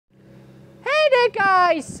there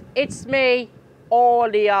guys, it's me,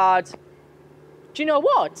 Larrad. Do you know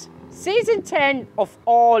what? Season 10 of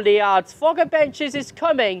Larrad's Fog Adventures is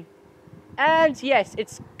coming. And yes,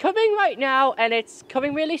 it's coming right now and it's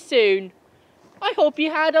coming really soon. I hope you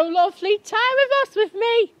had a lovely time with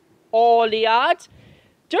me, Larrad.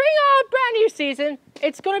 During our brand new season,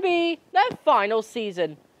 it's going to be the final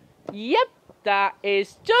season. Yep, that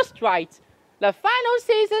is just right. The final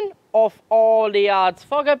season of Larrad's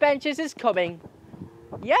Fog Adventures is coming.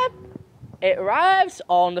 Yep, it arrives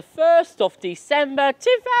on the 1st of December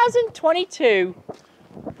 2022.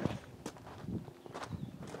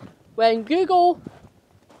 When Google,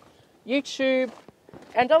 YouTube,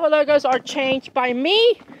 and other logos are changed by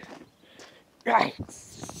me. Right,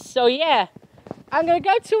 so yeah, I'm going to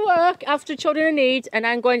go to work after Children in Need and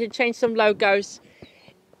I'm going to change some logos.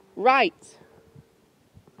 Right.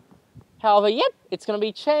 However, yep, it's going to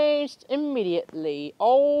be changed immediately.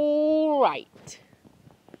 All right.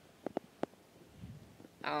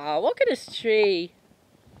 Look at this tree.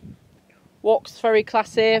 Walks very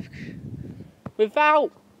classic.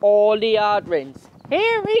 Without all the hard rings.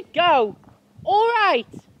 Here we go. All right.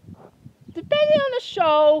 Depending on the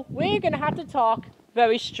show, we're going to have to talk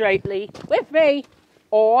very straightly with me,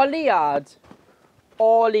 Larrad.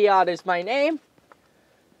 Larrad is my name.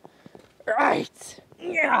 Right.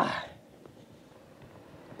 Yeah.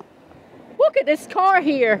 Look at this car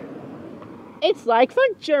here. It's like from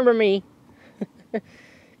Germany.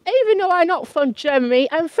 Even though I'm not from Germany,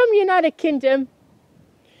 I'm from United Kingdom.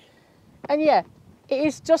 And yeah, it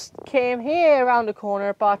is just came here around the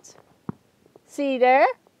corner, but see there?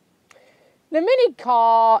 The mini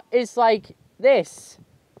car is like this.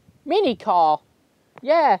 Mini car.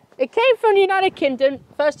 Yeah, it came from the United Kingdom,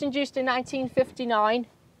 first introduced in 1959.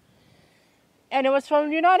 And it was from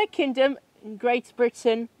the United Kingdom in Great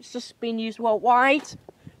Britain. It's just been used worldwide.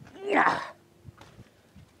 Yeah.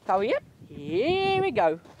 So yep, here we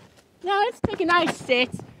go. Now let's take a nice sit,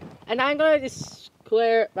 and I'm going to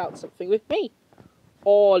declare about something with me,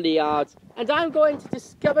 Larrad, and I'm going to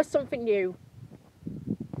discover something new.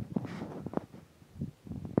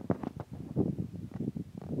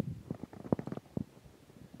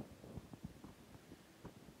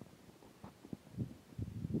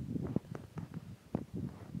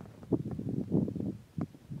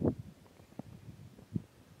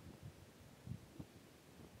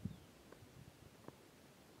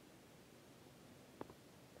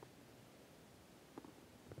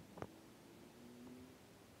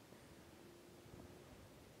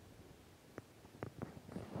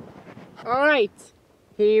 Alright,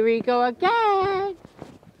 here we go again.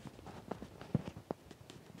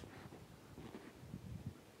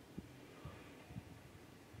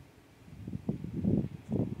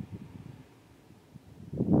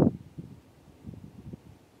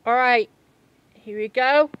 Alright, here we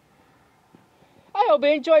go. I hope you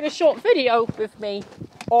enjoyed a short video with me,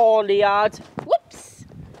 Larrad. Whoops!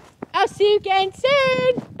 I'll see you again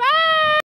soon.